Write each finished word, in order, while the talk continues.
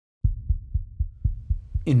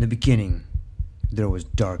In the beginning, there was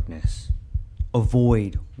darkness, a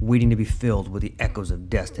void waiting to be filled with the echoes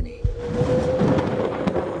of destiny.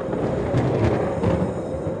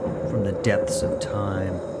 From the depths of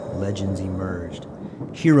time, legends emerged.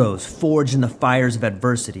 Heroes forged in the fires of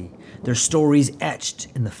adversity, their stories etched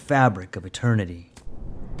in the fabric of eternity.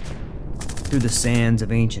 Through the sands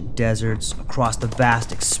of ancient deserts, across the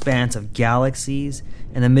vast expanse of galaxies,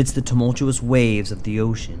 and amidst the tumultuous waves of the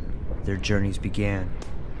ocean, their journeys began.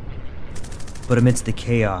 But amidst the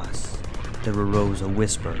chaos, there arose a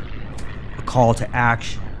whisper, a call to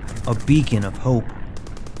action, a beacon of hope.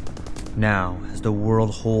 Now, as the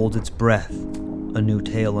world holds its breath, a new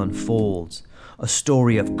tale unfolds, a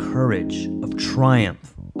story of courage, of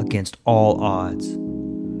triumph against all odds.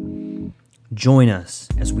 Join us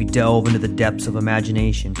as we delve into the depths of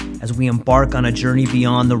imagination, as we embark on a journey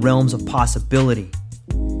beyond the realms of possibility.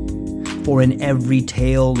 For in every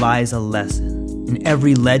tale lies a lesson, in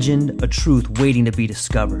every legend a truth waiting to be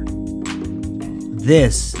discovered.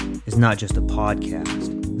 This is not just a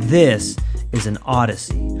podcast. This is an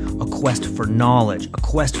odyssey, a quest for knowledge, a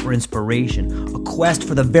quest for inspiration, a quest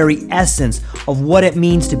for the very essence of what it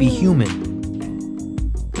means to be human.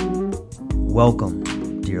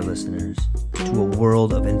 Welcome, dear listeners, to a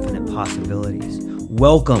world of infinite possibilities.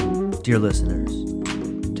 Welcome, dear listeners,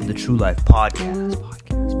 to the True Life Podcast.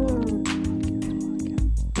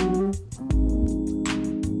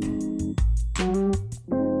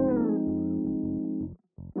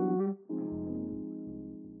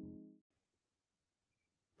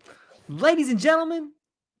 Ladies and gentlemen,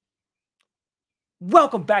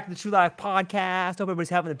 welcome back to the True Life Podcast. Hope everybody's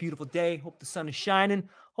having a beautiful day. Hope the sun is shining.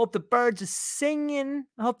 Hope the birds are singing.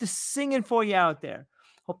 I hope they're singing for you out there.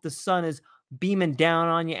 Hope the sun is beaming down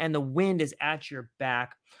on you and the wind is at your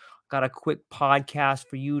back. Got a quick podcast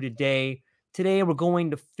for you today. Today, we're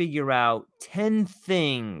going to figure out 10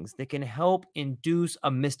 things that can help induce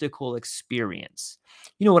a mystical experience.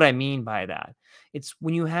 You know what I mean by that? It's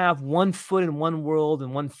when you have one foot in one world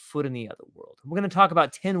and one foot in the other world. We're going to talk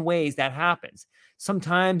about 10 ways that happens.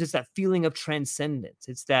 Sometimes it's that feeling of transcendence.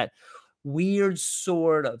 It's that weird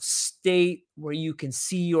sort of state where you can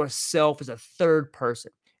see yourself as a third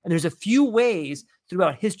person. And there's a few ways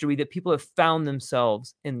throughout history that people have found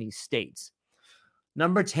themselves in these states.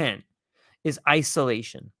 Number 10 is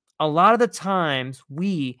isolation. A lot of the times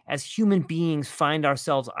we as human beings find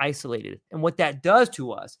ourselves isolated. And what that does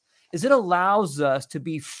to us is it allows us to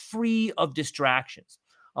be free of distractions.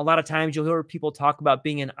 A lot of times you'll hear people talk about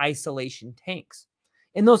being in isolation tanks.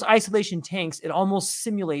 In those isolation tanks, it almost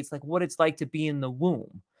simulates like what it's like to be in the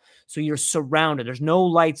womb. So you're surrounded, there's no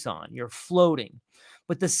lights on, you're floating.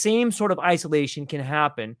 But the same sort of isolation can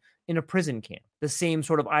happen in a prison camp. The same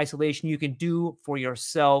sort of isolation you can do for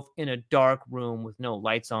yourself in a dark room with no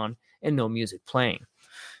lights on and no music playing.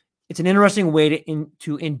 It's an interesting way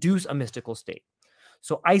to induce a mystical state.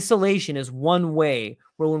 So isolation is one way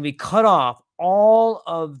where when we cut off all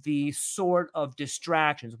of the sort of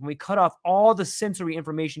distractions, when we cut off all the sensory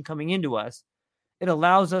information coming into us, it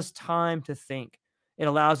allows us time to think. It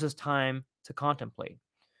allows us time to contemplate.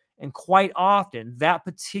 And quite often, that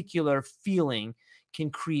particular feeling can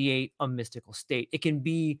create a mystical state. It can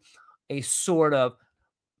be a sort of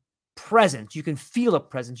presence. You can feel a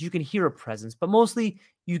presence. You can hear a presence. But mostly,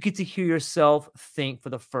 you get to hear yourself think for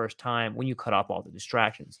the first time when you cut off all the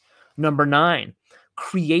distractions. Number 9,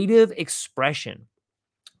 creative expression.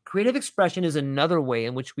 Creative expression is another way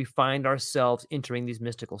in which we find ourselves entering these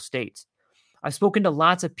mystical states. I've spoken to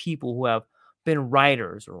lots of people who have been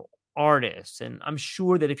writers or artists, and I'm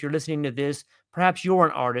sure that if you're listening to this, perhaps you're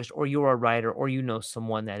an artist or you're a writer or you know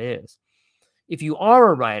someone that is. If you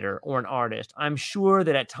are a writer or an artist, I'm sure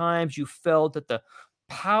that at times you felt that the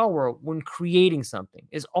power when creating something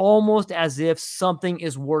is almost as if something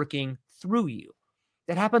is working through you.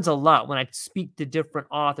 That happens a lot when I speak to different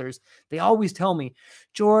authors. They always tell me,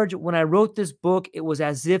 George, when I wrote this book, it was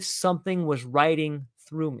as if something was writing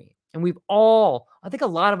through me. And we've all, I think a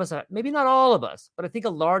lot of us, maybe not all of us, but I think a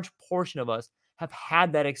large portion of us have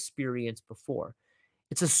had that experience before.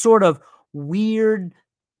 It's a sort of weird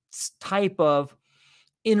type of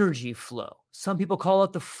energy flow. Some people call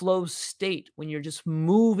it the flow state, when you're just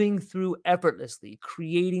moving through effortlessly,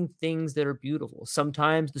 creating things that are beautiful.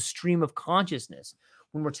 Sometimes the stream of consciousness,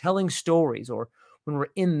 when we're telling stories or when we're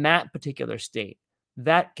in that particular state,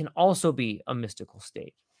 that can also be a mystical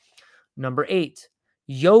state. Number 8,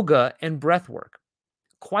 yoga and breath work.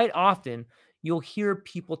 Quite often, you'll hear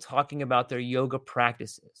people talking about their yoga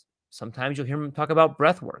practices. Sometimes you'll hear them talk about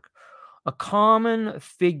breath work. A common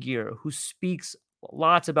figure who speaks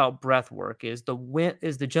lots about breath work is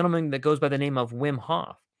the gentleman that goes by the name of Wim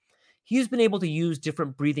Hof. He's been able to use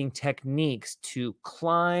different breathing techniques to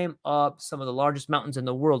climb up some of the largest mountains in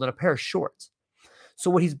the world in a pair of shorts. So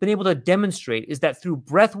what he's been able to demonstrate is that through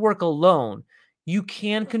breath work alone, you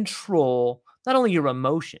can control not only your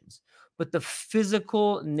emotions, but the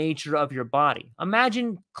physical nature of your body.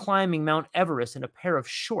 Imagine climbing Mount Everest in a pair of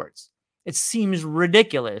shorts. It seems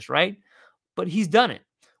ridiculous, right? But he's done it.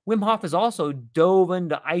 Wim Hof has also dove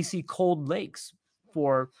into icy cold lakes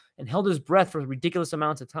for and held his breath for ridiculous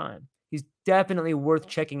amounts of time. He's definitely worth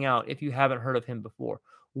checking out if you haven't heard of him before.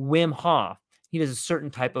 Wim Hof. He does a certain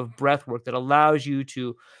type of breath work that allows you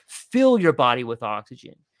to fill your body with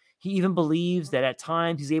oxygen. He even believes that at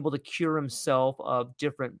times he's able to cure himself of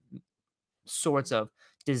different sorts of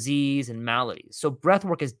disease and maladies. So breath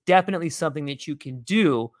work is definitely something that you can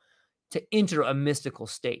do to enter a mystical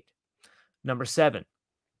state. Number 7,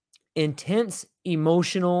 intense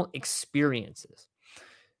emotional experiences.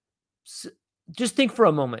 Just think for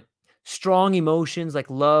a moment. Strong emotions like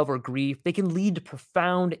love or grief, they can lead to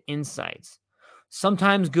profound insights.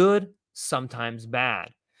 Sometimes good, sometimes bad.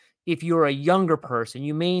 If you're a younger person,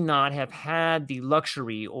 you may not have had the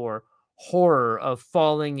luxury or horror of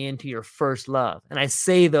falling into your first love. And I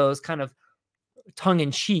say those kind of tongue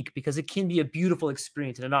in cheek because it can be a beautiful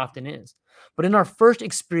experience, and it often is. But in our first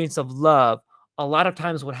experience of love, a lot of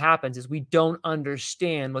times what happens is we don't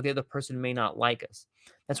understand what the other person may not like us.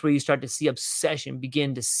 That's where you start to see obsession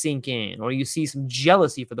begin to sink in, or you see some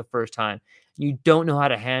jealousy for the first time. And you don't know how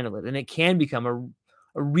to handle it. And it can become a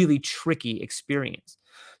really tricky experience.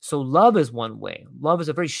 So love is one way. Love is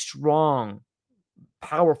a very strong,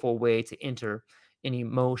 powerful way to enter an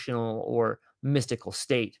emotional or mystical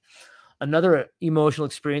state. Another emotional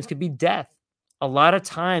experience could be death. A lot of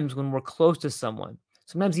times when we're close to someone,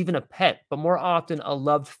 sometimes even a pet, but more often a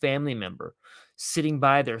loved family member, sitting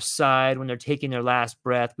by their side when they're taking their last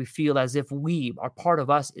breath, we feel as if our part of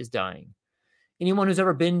us is dying. Anyone who's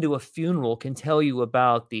ever been to a funeral can tell you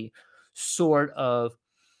about the sort of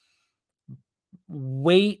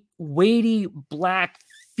weighty black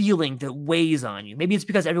feeling that weighs on you. Maybe it's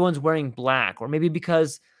because everyone's wearing black, or maybe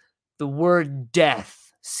because the word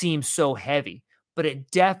death seems so heavy, but it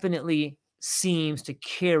definitely seems to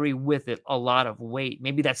carry with it a lot of weight.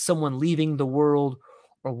 Maybe that's someone leaving the world,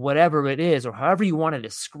 or whatever it is, or however you want to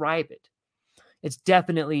describe it. It's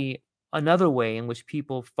definitely another way in which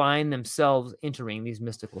people find themselves entering these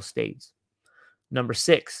mystical states. Number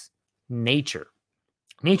 6, nature.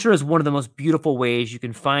 Nature is one of the most beautiful ways you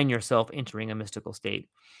can find yourself entering a mystical state.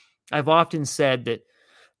 I've often said that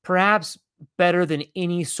perhaps better than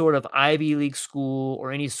any sort of Ivy League school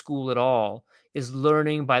or any school at all is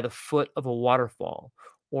learning by the foot of a waterfall,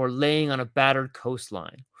 or laying on a battered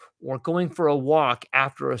coastline, or going for a walk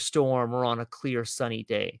after a storm or on a clear sunny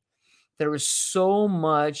day. There is so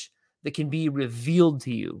much that can be revealed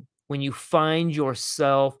to you when you find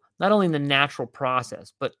yourself not only in the natural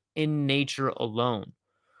process, but in nature alone.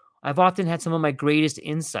 I've often had some of my greatest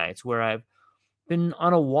insights where I've been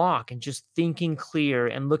on a walk and just thinking clear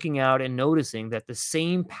and looking out and noticing that the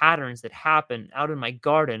same patterns that happen out in my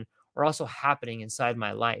garden are also happening inside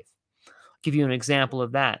my life. I'll give you an example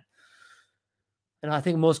of that. And I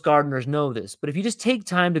think most gardeners know this, but if you just take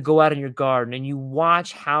time to go out in your garden and you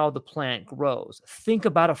watch how the plant grows, think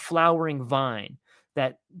about a flowering vine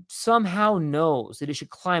that somehow knows that it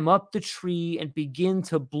should climb up the tree and begin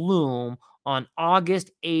to bloom on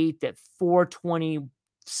August 8th at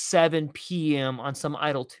 4:27 p.m. on some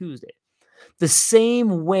idle Tuesday. The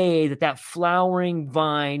same way that that flowering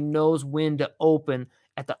vine knows when to open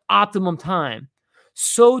at the optimum time,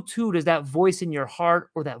 so too does that voice in your heart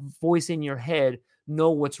or that voice in your head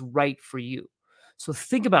know what's right for you. So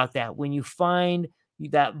think about that when you find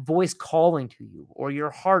that voice calling to you or your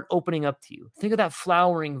heart opening up to you. Think of that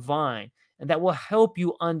flowering vine, and that will help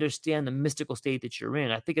you understand the mystical state that you're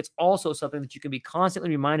in. I think it's also something that you can be constantly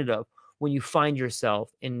reminded of when you find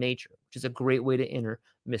yourself in nature, which is a great way to enter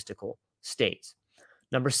mystical states.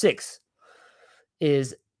 Number 6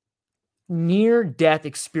 is near-death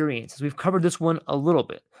experiences. We've covered this one a little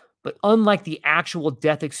bit, but unlike the actual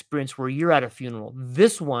death experience where you're at a funeral,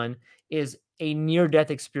 this one is a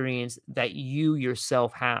near-death experience that you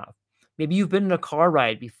yourself have. Maybe you've been in a car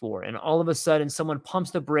ride before, and all of a sudden someone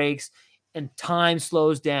pumps the brakes and time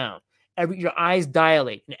slows down. Your eyes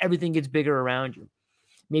dilate and everything gets bigger around you.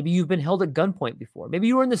 Maybe you've been held at gunpoint before. Maybe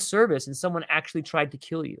you were in the service and someone actually tried to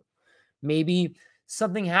kill you. Maybe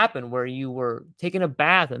something happened where you were taking a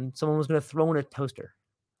bath and someone was going to throw in a toaster.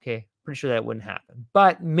 Okay, pretty sure that wouldn't happen,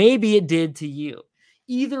 but maybe it did to you.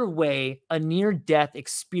 Either way, a near-death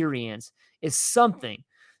experience is something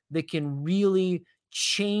that can really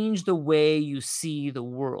change the way you see the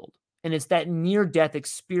world. And it's that near-death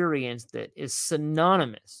experience that is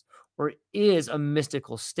synonymous or is a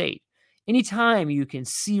mystical state. Anytime you can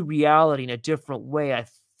see reality in a different way, I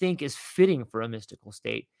think is fitting for a mystical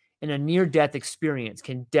state. And a near-death experience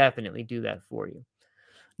can definitely do that for you.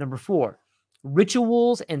 Number 4,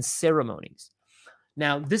 rituals and ceremonies.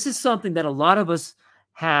 Now, this is something that a lot of us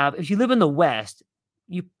have. If you live in the West,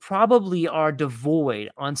 you probably are devoid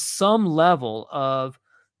on some level of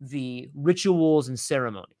the rituals and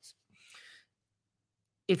ceremonies.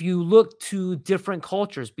 If you look to different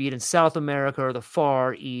cultures, be it in South America or the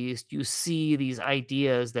Far East, you see these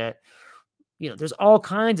ideas that, there's all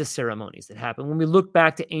kinds of ceremonies that happen. When we look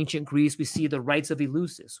back to ancient Greece, we see the rites of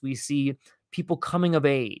Eleusis. We see people coming of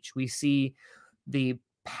age. We see the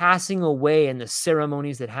passing away and the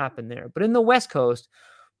ceremonies that happen there. But in the West Coast,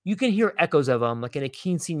 you can hear echoes of them, like in a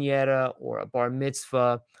quinceañera or a bar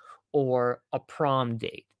mitzvah or a prom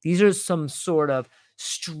date. These are some sort of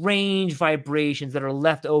strange vibrations that are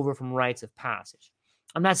left over from rites of passage.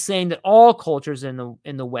 I'm not saying that all cultures in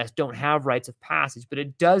the West don't have rites of passage, but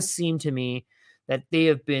it does seem to me that they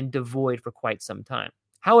have been devoid for quite some time.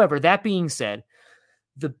 However, that being said,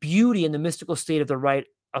 the beauty and the mystical state of the rite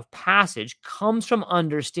of passage comes from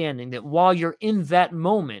understanding that while you're in that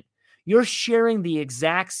moment, you're sharing the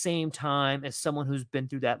exact same time as someone who's been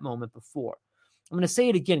through that moment before. I'm going to say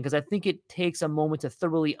it again because I think it takes a moment to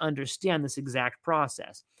thoroughly understand this exact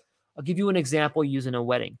process. I'll give you an example using a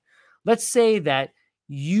wedding. Let's say that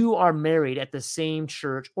you are married at the same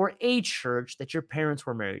church or a church that your parents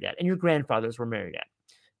were married at and your grandfathers were married at.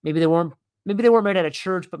 Maybe they weren't married at a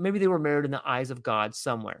church, but maybe they were married in the eyes of God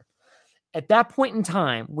somewhere. At that point in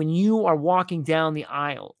time, when you are walking down the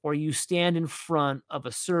aisle or you stand in front of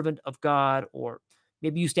a servant of God, or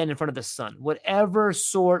maybe you stand in front of the sun, whatever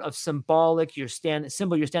sort of symbol you're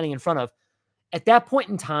standing in front of, at that point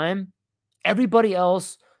in time, everybody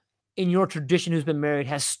else in your tradition who's been married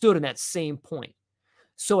has stood in that same point.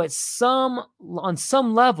 So on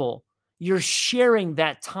some level, you're sharing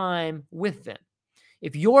that time with them.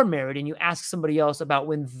 If you're married and you ask somebody else about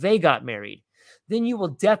when they got married, then you will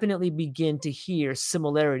definitely begin to hear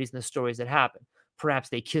similarities in the stories that happen. Perhaps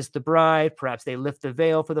they kiss the bride, perhaps they lift the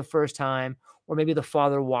veil for the first time, or maybe the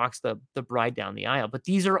father walks the bride down the aisle. But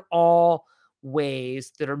these are all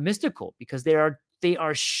ways that are mystical because they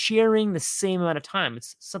are sharing the same amount of time.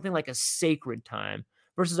 It's something like a sacred time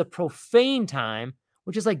versus a profane time,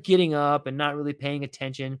 which is like getting up and not really paying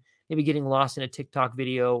attention, maybe getting lost in a TikTok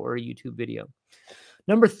video or a YouTube video.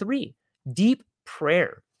 Number 3, deep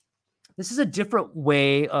prayer. This is a different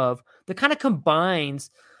way that kind of combines,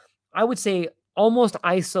 I would say, almost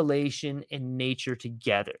isolation and nature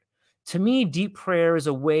together. To me, deep prayer is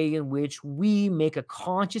a way in which we make a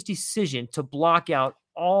conscious decision to block out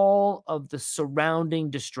all of the surrounding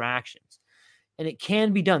distractions. And it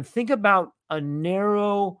can be done. Think about a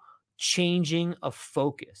narrow changing of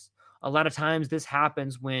focus. A lot of times this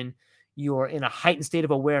happens when you're in a heightened state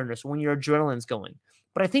of awareness, when your adrenaline's going.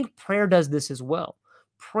 But I think prayer does this as well.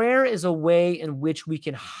 Prayer is a way in which we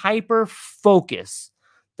can hyper focus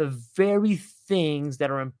the very things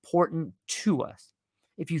that are important to us.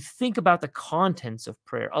 If you think about the contents of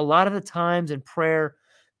prayer, a lot of the times in prayer,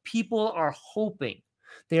 people are hoping,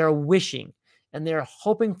 they are wishing, and they're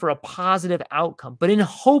hoping for a positive outcome. But in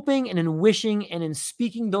hoping and in wishing and in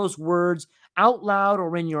speaking those words out loud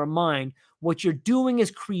or in your mind, what you're doing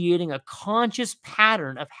is creating a conscious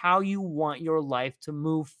pattern of how you want your life to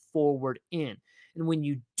move forward in. And when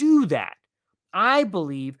you do that, I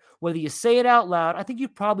believe whether you say it out loud, I think you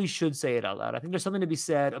probably should say it out loud. I think there's something to be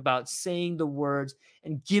said about saying the words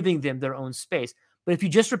and giving them their own space. But if you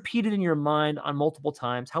just repeat it in your mind on multiple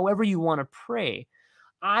times, however you want to pray,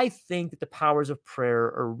 I think that the powers of prayer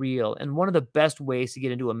are real and one of the best ways to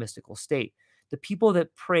get into a mystical state. The people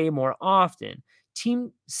that pray more often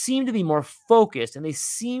seem to be more focused and they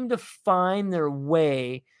seem to find their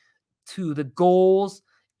way to the goals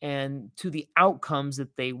and to the outcomes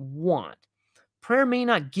that they want. Prayer may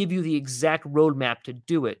not give you the exact roadmap to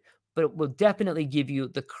do it, but it will definitely give you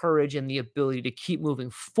the courage and the ability to keep moving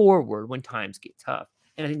forward when times get tough.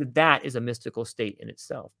 And I think that is a mystical state in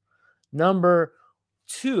itself. Number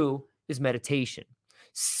 2 is meditation.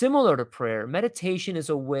 Similar to prayer, meditation is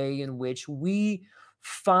a way in which we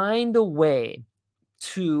find a way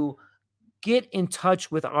to get in touch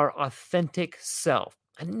with our authentic self.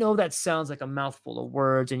 I know that sounds like a mouthful of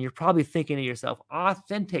words, and you're probably thinking to yourself,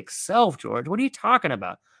 authentic self, George, what are you talking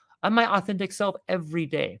about? I'm my authentic self every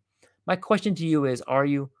day. My question to you is, are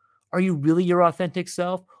you really your authentic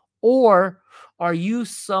self? Or are you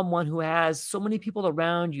someone who has so many people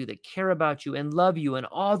around you that care about you and love you and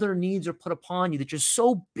all their needs are put upon you that you're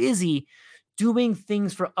so busy doing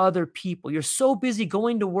things for other people. You're so busy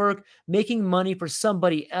going to work, making money for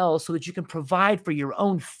somebody else so that you can provide for your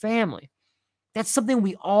own family. That's something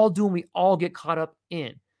we all do and we all get caught up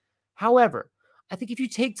in. However, I think if you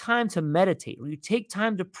take time to meditate or you take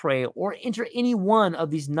time to pray or enter any one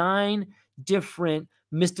of these 9 different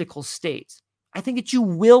mystical states, I think that you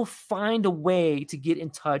will find a way to get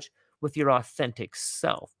in touch with your authentic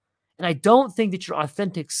self. And I don't think that your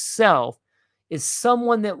authentic self is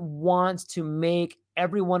someone that wants to make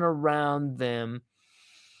everyone around them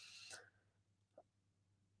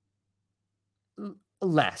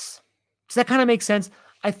less. Does that kind of make sense?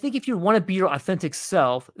 I think if you want to be your authentic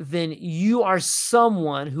self, then you are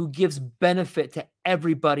someone who gives benefit to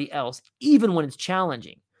everybody else, even when it's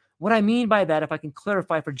challenging. What I mean by that, if I can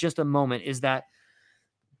clarify for just a moment, is that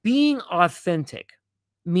being authentic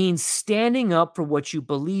means standing up for what you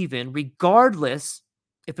believe in, regardless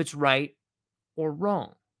if it's right or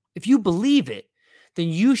wrong. If you believe it, then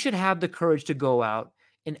you should have the courage to go out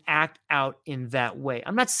and act out in that way.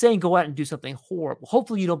 I'm not saying go out and do something horrible.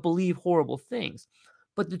 Hopefully, you don't believe horrible things.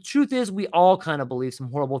 But the truth is, we all kind of believe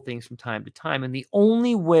some horrible things from time to time. And the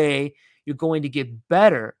only way you're going to get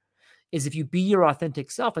better is if you be your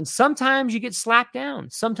authentic self. And sometimes you get slapped down.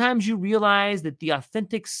 Sometimes you realize that the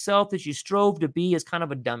authentic self that you strove to be is kind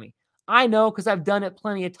of a dummy. I know because I've done it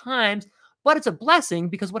plenty of times, but it's a blessing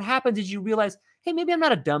because what happens is you realize, hey, maybe I'm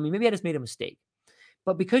not a dummy. Maybe I just made a mistake.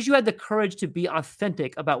 But because you had the courage to be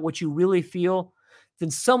authentic about what you really feel, then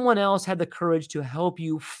someone else had the courage to help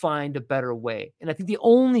you find a better way. And I think the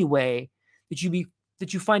only way that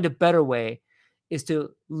you find a better way is to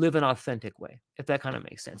live an authentic way, if that kind of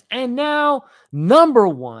makes sense. And now,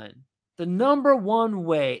 the number one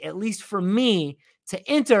way, at least for me, to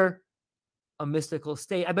enter a mystical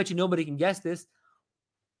state. I bet you nobody can guess this.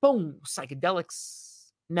 Boom, psychedelics.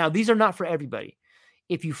 Now, these are not for everybody.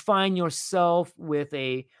 If you find yourself with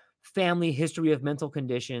a family history of mental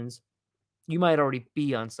conditions, you might already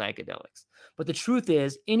be on psychedelics. But the truth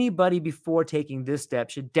is, anybody before taking this step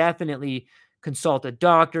should definitely consult a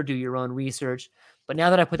doctor, do your own research. But now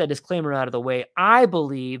that I put that disclaimer out of the way, I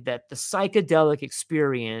believe that the psychedelic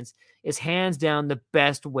experience is hands down the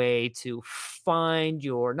best way to find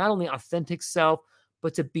your not only authentic self,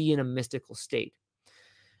 but to be in a mystical state.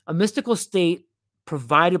 A mystical state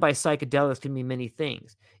provided by psychedelics can mean many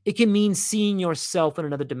things. It can mean seeing yourself in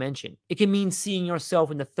another dimension. It can mean seeing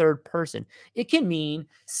yourself in the third person. It can mean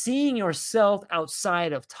seeing yourself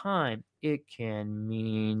outside of time. It can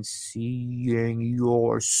mean seeing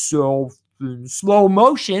yourself in slow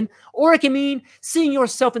motion, or it can mean seeing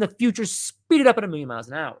yourself in the future speeded up at 1,000,000 miles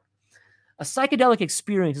an hour. A psychedelic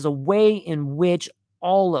experience is a way in which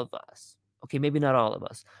all of us, okay, maybe not all of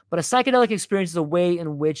us, but a psychedelic experience is a way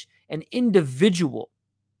in which an individual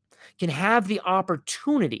can have the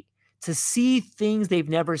opportunity to see things they've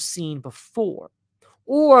never seen before,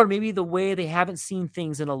 or maybe the way they haven't seen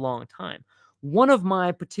things in a long time. One of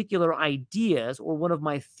my particular ideas or one of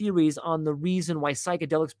my theories on the reason why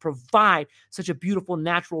psychedelics provide such a beautiful,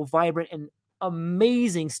 natural, vibrant, and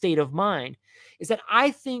amazing state of mind is that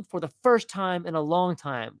I think for the first time in a long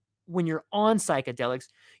time, when you're on psychedelics,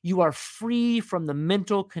 you are free from the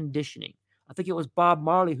mental conditioning. I think it was Bob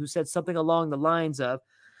Marley who said something along the lines of,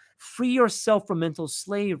 free yourself from mental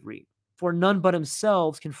slavery, for none but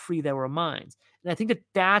themselves can free their minds. And I think that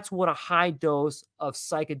that's what a high dose of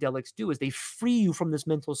psychedelics do, is they free you from this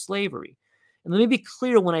mental slavery. And let me be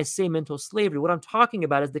clear when I say mental slavery, what I'm talking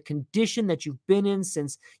about is the condition that you've been in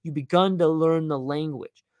since you begun to learn the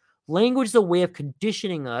language. Language is a way of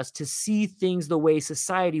conditioning us to see things the way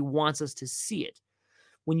society wants us to see it.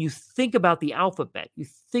 When you think about the alphabet, you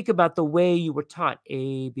think about the way you were taught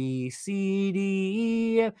A, B, C,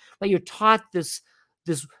 D, E, F. Like you're taught this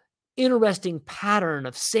interesting pattern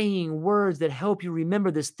of saying words that help you remember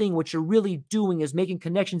this thing. What you're really doing is making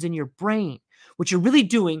connections in your brain. What you're really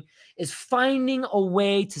doing is finding a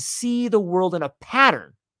way to see the world in a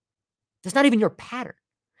pattern that's not even your pattern.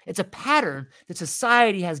 It's a pattern that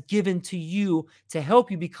society has given to you to help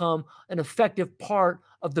you become an effective part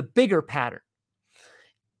of the bigger pattern.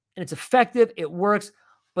 And it's effective, it works,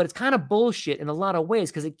 but it's kind of bullshit in a lot of ways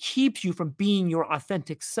because it keeps you from being your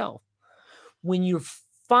authentic self. When you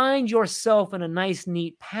find yourself in a nice,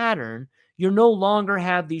 neat pattern, you no longer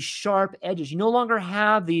have these sharp edges. You no longer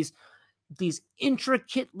have these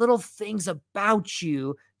intricate little things about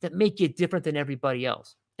you that make you different than everybody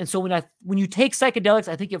else. And so when you take psychedelics,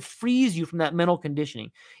 I think it frees you from that mental conditioning.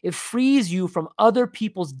 It frees you from other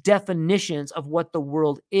people's definitions of what the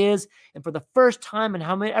world is. And for the first time in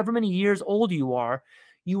however many years old you are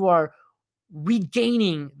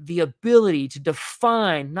regaining the ability to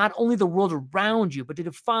define not only the world around you, but to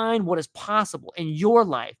define what is possible in your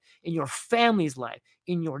life, in your family's life,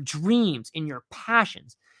 in your dreams, in your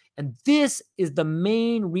passions. And this is the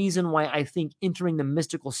main reason why I think entering the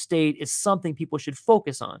mystical state is something people should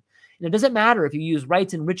focus on. And it doesn't matter if you use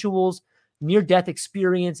rites and rituals, near-death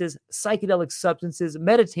experiences, psychedelic substances,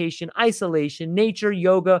 meditation, isolation, nature,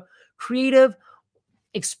 yoga, creative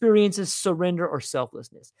experiences, surrender, or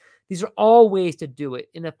selflessness. These are all ways to do it.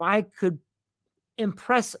 And if I could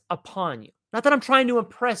impress upon you, not that I'm trying to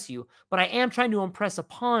impress you, but I am trying to impress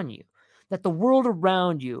upon you that the world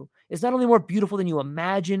around you is not only more beautiful than you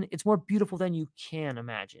imagine, it's more beautiful than you can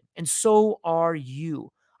imagine. And so are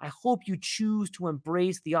you. I hope you choose to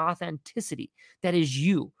embrace the authenticity that is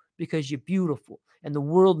you, because you're beautiful and the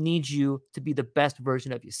world needs you to be the best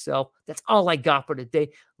version of yourself. That's all I got for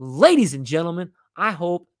today. Ladies and gentlemen, I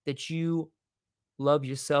hope that you love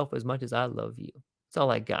yourself as much as I love you. That's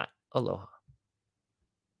all I got. Aloha.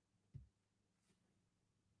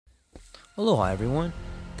 Aloha, everyone.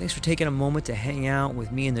 Thanks for taking a moment to hang out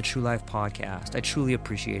with me in the True Life Podcast. I truly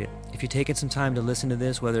appreciate it. If you're taking some time to listen to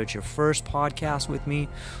this, whether it's your first podcast with me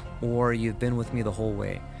or you've been with me the whole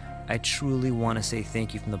way, I truly want to say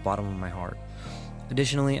thank you from the bottom of my heart.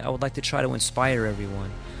 Additionally, I would like to try to inspire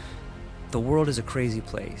everyone. The world is a crazy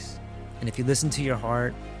place. And if you listen to your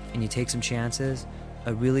heart and you take some chances,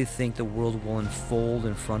 I really think the world will unfold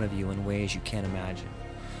in front of you in ways you can't imagine.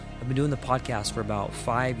 I've been doing the podcast for about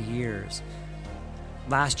 5 years.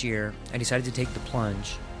 Last year, I decided to take the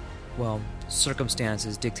plunge. Well,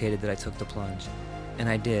 circumstances dictated that I took the plunge. And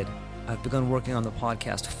I did. I've begun working on the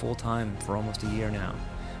podcast full-time for almost a year now.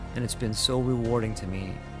 And it's been so rewarding to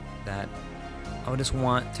me that I would just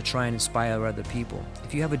want to try and inspire other people.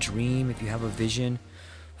 If you have a dream, if you have a vision,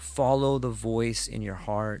 follow the voice in your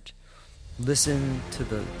heart. Listen to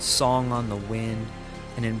the song on the wind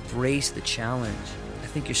and embrace the challenge. I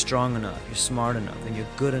think you're strong enough, you're smart enough, and you're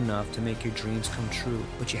good enough to make your dreams come true,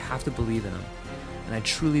 but you have to believe in them. And I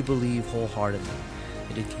truly believe wholeheartedly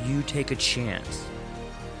that if you take a chance,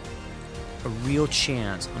 a real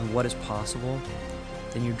chance on what is possible,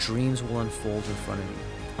 then your dreams will unfold in front of you.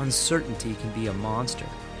 Uncertainty can be a monster.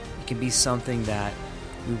 It can be something that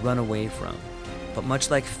we run away from. But much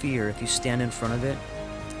like fear, if you stand in front of it,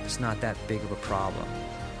 it's not that big of a problem.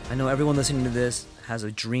 I know everyone listening to this has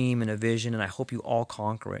a dream and a vision, and I hope you all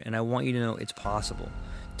conquer it. And I want you to know it's possible.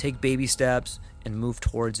 Take baby steps and move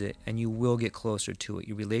towards it, and you will get closer to it.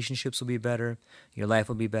 Your relationships will be better. Your life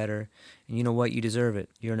will be better. And you know what? You deserve it.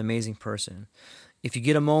 You're an amazing person. If you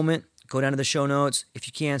get a moment, go down to the show notes. If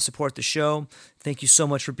you can, support the show. Thank you so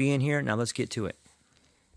much for being here. Now let's get to it.